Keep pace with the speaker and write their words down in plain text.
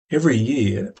Every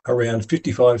year, around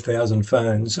 55,000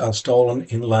 phones are stolen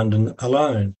in London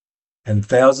alone, and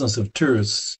thousands of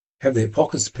tourists have their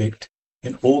pockets picked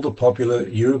in all the popular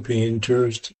European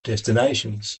tourist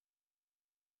destinations.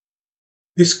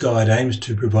 This guide aims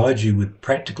to provide you with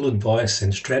practical advice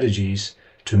and strategies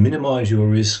to minimise your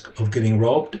risk of getting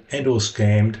robbed and/or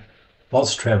scammed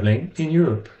whilst travelling in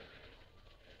Europe.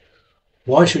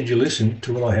 Why should you listen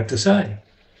to what I have to say?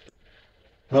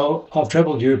 Well, I've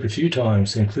travelled Europe a few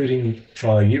times, including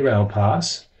via Eurail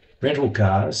Pass, rental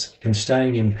cars, and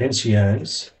staying in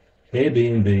pensions,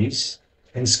 Airbnbs,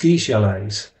 and ski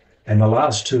chalets, and the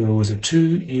last tour was a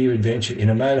 2-year adventure in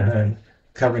a motorhome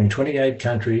covering 28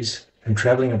 countries and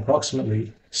travelling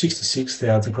approximately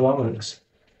 66,000 kilometres.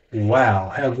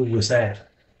 Wow, how good was that?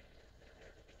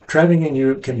 Travelling in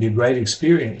Europe can be a great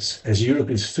experience, as Europe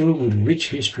is filled with rich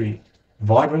history,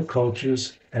 vibrant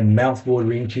cultures, and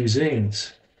mouth-watering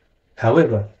cuisines.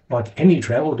 However, like any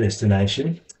travel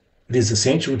destination, it is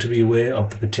essential to be aware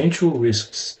of the potential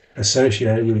risks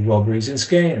associated with robberies and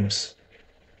scams.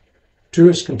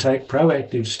 Tourists can take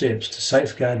proactive steps to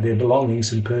safeguard their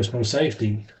belongings and personal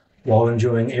safety while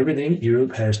enjoying everything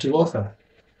Europe has to offer.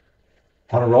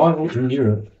 On arrival in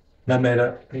Europe, no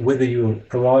matter whether you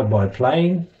arrive by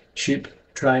plane, ship,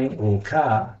 train, or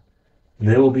car,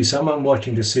 there will be someone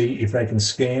watching to see if they can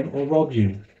scam or rob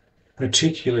you,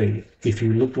 particularly if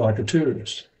you look like a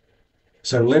tourist.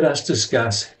 So let us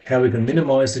discuss how we can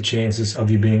minimise the chances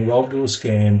of you being robbed or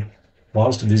scammed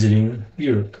whilst visiting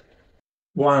Europe.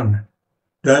 1.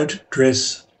 Don't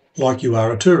dress like you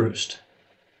are a tourist.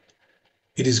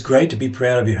 It is great to be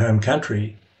proud of your home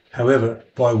country. However,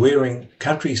 by wearing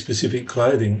country-specific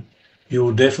clothing, you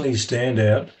will definitely stand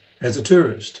out as a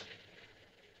tourist.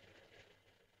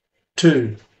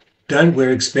 2. Don't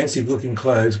wear expensive-looking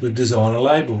clothes with designer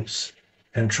labels,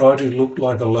 and try to look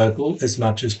like a local as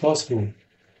much as possible.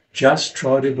 Just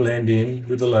try to blend in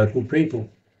with the local people.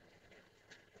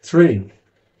 3.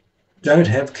 Don't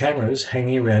have cameras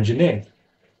hanging around your neck.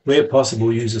 Where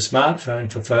possible, use a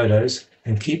smartphone for photos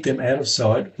and keep them out of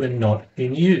sight when not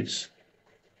in use.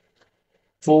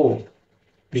 4.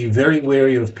 Be very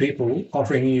wary of people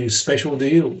offering you special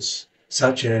deals,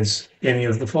 such as any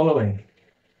of the following: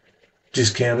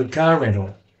 discounted car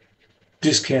rental,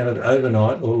 discounted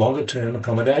overnight or longer term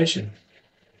accommodation,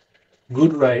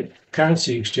 good rate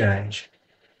currency exchange,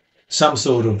 some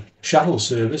sort of shuttle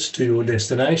service to your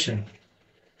destination,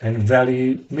 and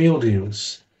value meal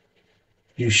deals.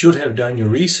 You should have done your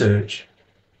research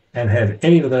and have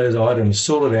any of those items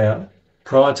sorted out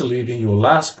prior to leaving your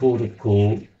last port of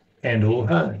call and/or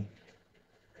home.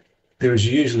 There is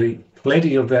usually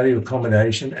plenty of value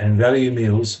accommodation and value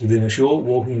meals within a short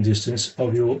walking distance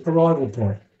of your arrival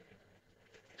point.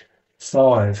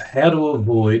 5. How to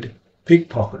avoid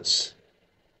pickpockets.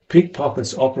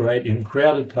 Pickpockets operate in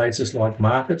crowded places like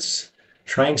markets,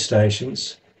 train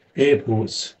stations,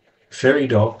 airports, ferry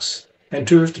docks, and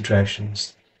tourist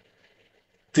attractions.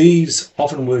 Thieves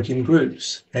often work in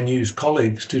groups and use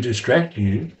colleagues to distract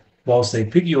you whilst they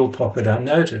pick your pocket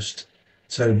unnoticed,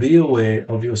 so be aware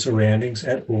of your surroundings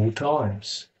at all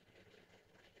times.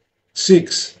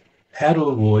 6. How to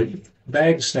avoid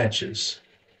bag snatchers.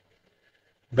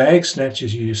 Bag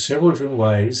snatchers use several different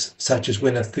ways, such as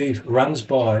when a thief runs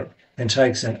by and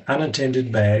takes an unattended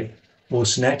bag or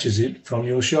snatches it from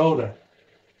your shoulder.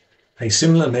 A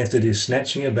similar method is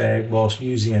snatching a bag whilst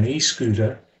using an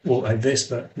e-scooter or a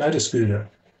Vespa motor scooter,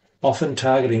 often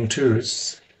targeting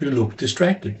tourists who look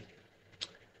distracted.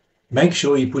 Make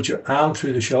sure you put your arm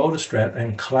through the shoulder strap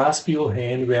and clasp your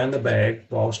hand around the bag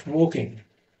whilst walking.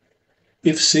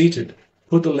 If seated,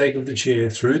 put the leg of the chair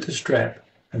through the strap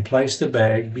and place the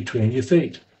bag between your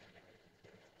feet.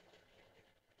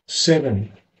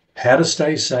 7. How to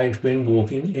stay safe when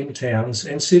walking in towns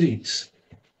and cities.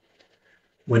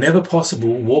 Whenever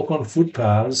possible, walk on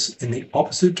footpaths in the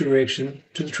opposite direction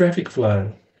to the traffic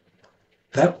flow.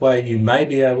 That way you may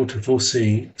be able to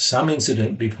foresee some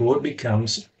incident before it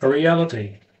becomes a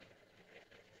reality.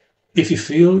 If you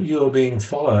feel you are being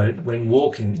followed when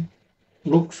walking,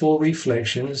 look for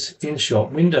reflections in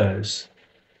shop windows.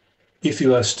 If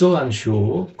you are still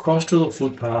unsure, cross to the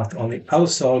footpath on the other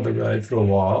side of the road for a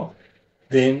while,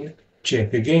 then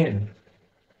check again.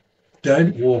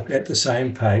 Don't walk at the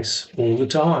same pace all the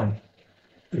time.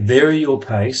 Vary your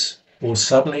pace or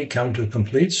suddenly come to a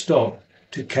complete stop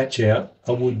to catch out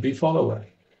a would-be follower.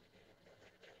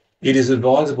 It is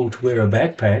advisable to wear a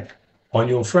backpack on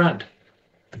your front,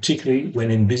 particularly when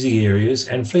in busy areas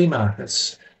and flea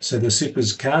markets, so the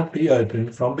zippers can't be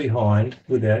opened from behind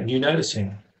without you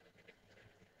noticing.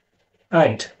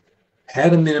 8. How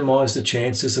to minimise the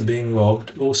chances of being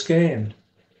robbed or scammed.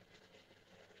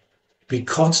 Be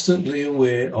constantly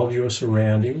aware of your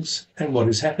surroundings and what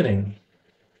is happening.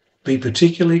 Be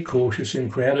particularly cautious in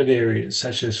crowded areas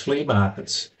such as flea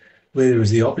markets, where there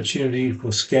is the opportunity for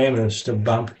scammers to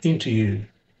bump into you.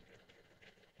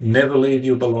 Never leave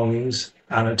your belongings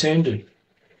unattended.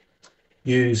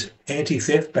 Use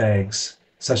anti-theft bags,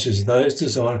 such as those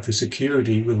designed for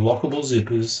security with lockable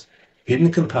zippers,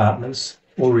 hidden compartments,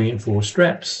 or reinforced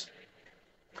straps.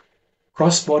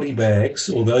 Crossbody bags,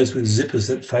 or those with zippers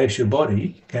that face your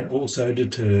body, can also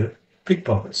deter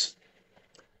pickpockets.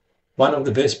 One of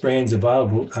the best brands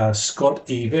available are Scott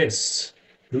E-Vests,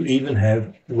 who even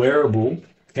have wearable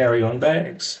carry-on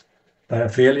bags. They are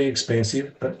fairly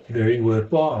expensive, but very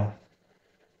worthwhile.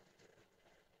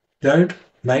 Don't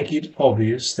make it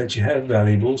obvious that you have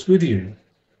valuables with you.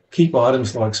 Keep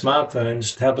items like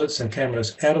smartphones, tablets, and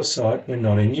cameras out of sight when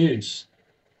not in use.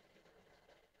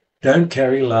 Don't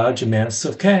carry large amounts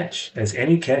of cash, as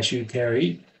any cash you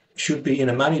carry should be in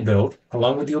a money belt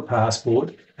along with your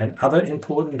passport and other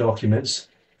important documents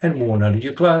and worn under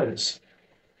your clothes.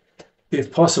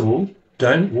 If possible,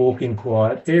 don't walk in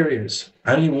quiet areas.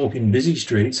 Only walk in busy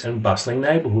streets and bustling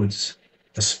neighbourhoods,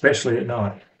 especially at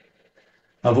night.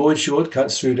 Avoid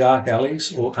shortcuts through dark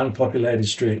alleys or unpopulated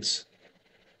streets,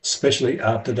 especially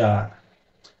after dark.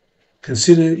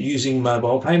 Consider using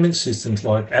mobile payment systems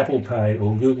like Apple Pay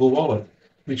or Google Wallet,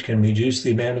 which can reduce the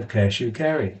amount of cash you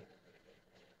carry.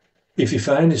 If your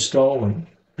phone is stolen,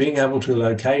 being able to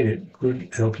locate it could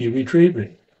help you retrieve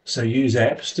it, so use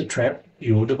apps to track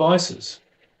your devices.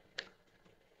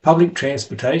 Public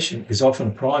transportation is often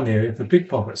a prime area for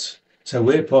pickpockets, so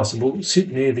where possible, sit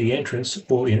near the entrance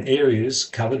or in areas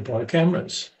covered by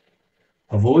cameras.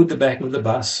 Avoid the back of the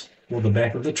bus or the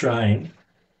back of the train,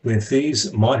 where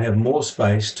thieves might have more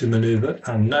space to manoeuvre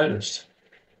unnoticed.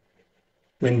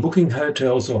 When booking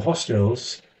hotels or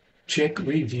hostels, check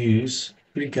reviews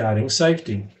regarding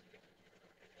safety.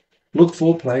 Look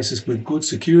for places with good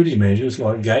security measures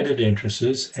like gated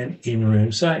entrances and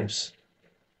in-room safes.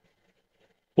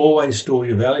 Always store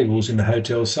your valuables in the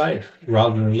hotel safe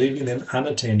rather than leaving them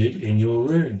unattended in your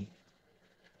room.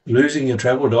 Losing your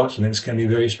travel documents can be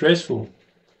very stressful,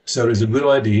 so it is a good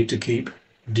idea to keep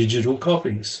digital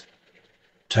copies.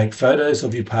 Take photos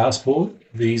of your passport,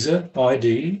 visa,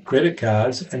 ID, credit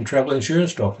cards, and travel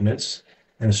insurance documents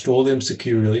and store them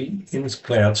securely in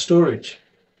cloud storage.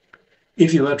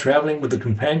 If you are travelling with a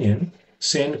companion,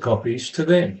 send copies to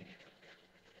them.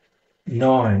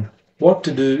 9. What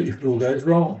to do if it all goes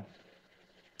wrong?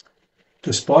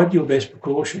 Despite your best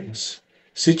precautions,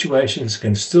 situations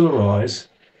can still arise,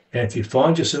 and if you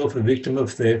find yourself a victim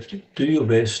of theft, do your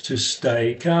best to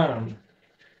stay calm.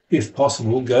 If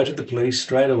possible, go to the police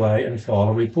straight away and file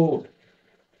a report.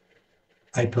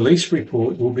 A police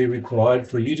report will be required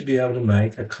for you to be able to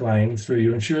make a claim through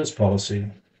your insurance policy.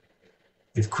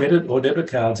 If credit or debit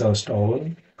cards are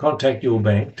stolen, contact your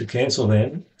bank to cancel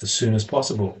them as soon as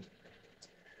possible.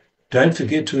 Don't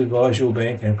forget to advise your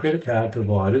bank and credit card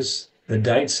providers the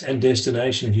dates and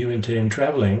destinations you intend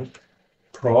travelling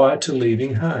prior to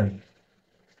leaving home.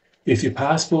 If your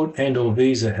passport and/or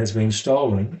visa has been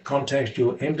stolen, contact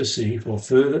your embassy for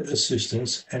further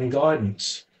assistance and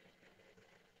guidance.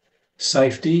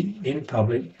 Safety in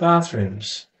public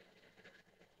bathrooms.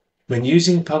 When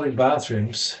using public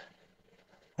bathrooms,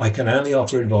 I can only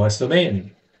offer advice for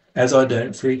men, as I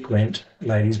don't frequent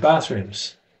ladies'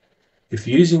 bathrooms. If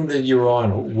using the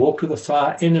urinal, walk to the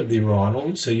far end of the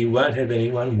urinal so you won't have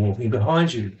anyone walking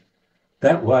behind you.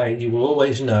 That way you will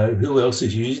always know who else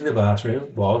is using the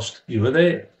bathroom whilst you are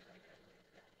there.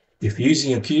 If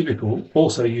using a cubicle,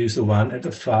 also use the one at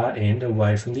the far end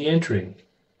away from the entry.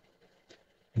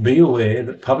 Be aware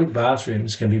that public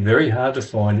bathrooms can be very hard to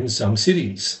find in some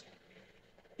cities.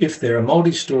 If there are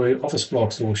multi-storey office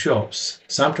blocks or shops,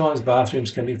 sometimes bathrooms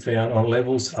can be found on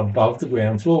levels above the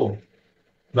ground floor.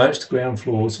 Most ground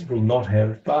floors will not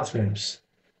have bathrooms.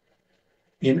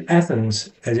 In Athens,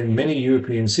 as in many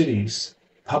European cities,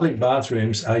 public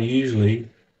bathrooms are usually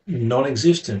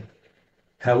non-existent.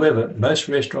 However, most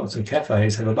restaurants and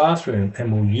cafes have a bathroom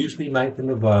and will usually make them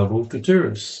available to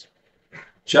tourists.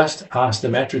 Just ask the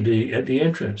maitre d' at the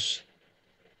entrance.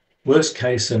 Worst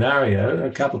case scenario,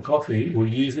 a cup of coffee will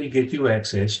usually get you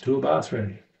access to a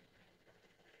bathroom.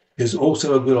 It is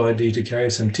also a good idea to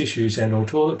carry some tissues and/or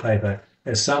toilet paper,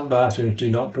 as some bathrooms do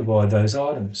not provide those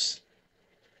items.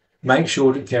 Make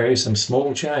sure to carry some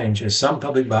small change, as some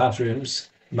public bathrooms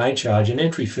may charge an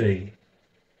entry fee.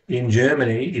 In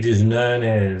Germany, it is known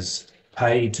as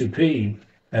pay to pee,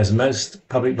 as most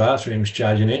public bathrooms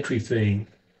charge an entry fee,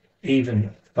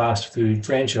 even fast food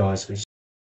franchises.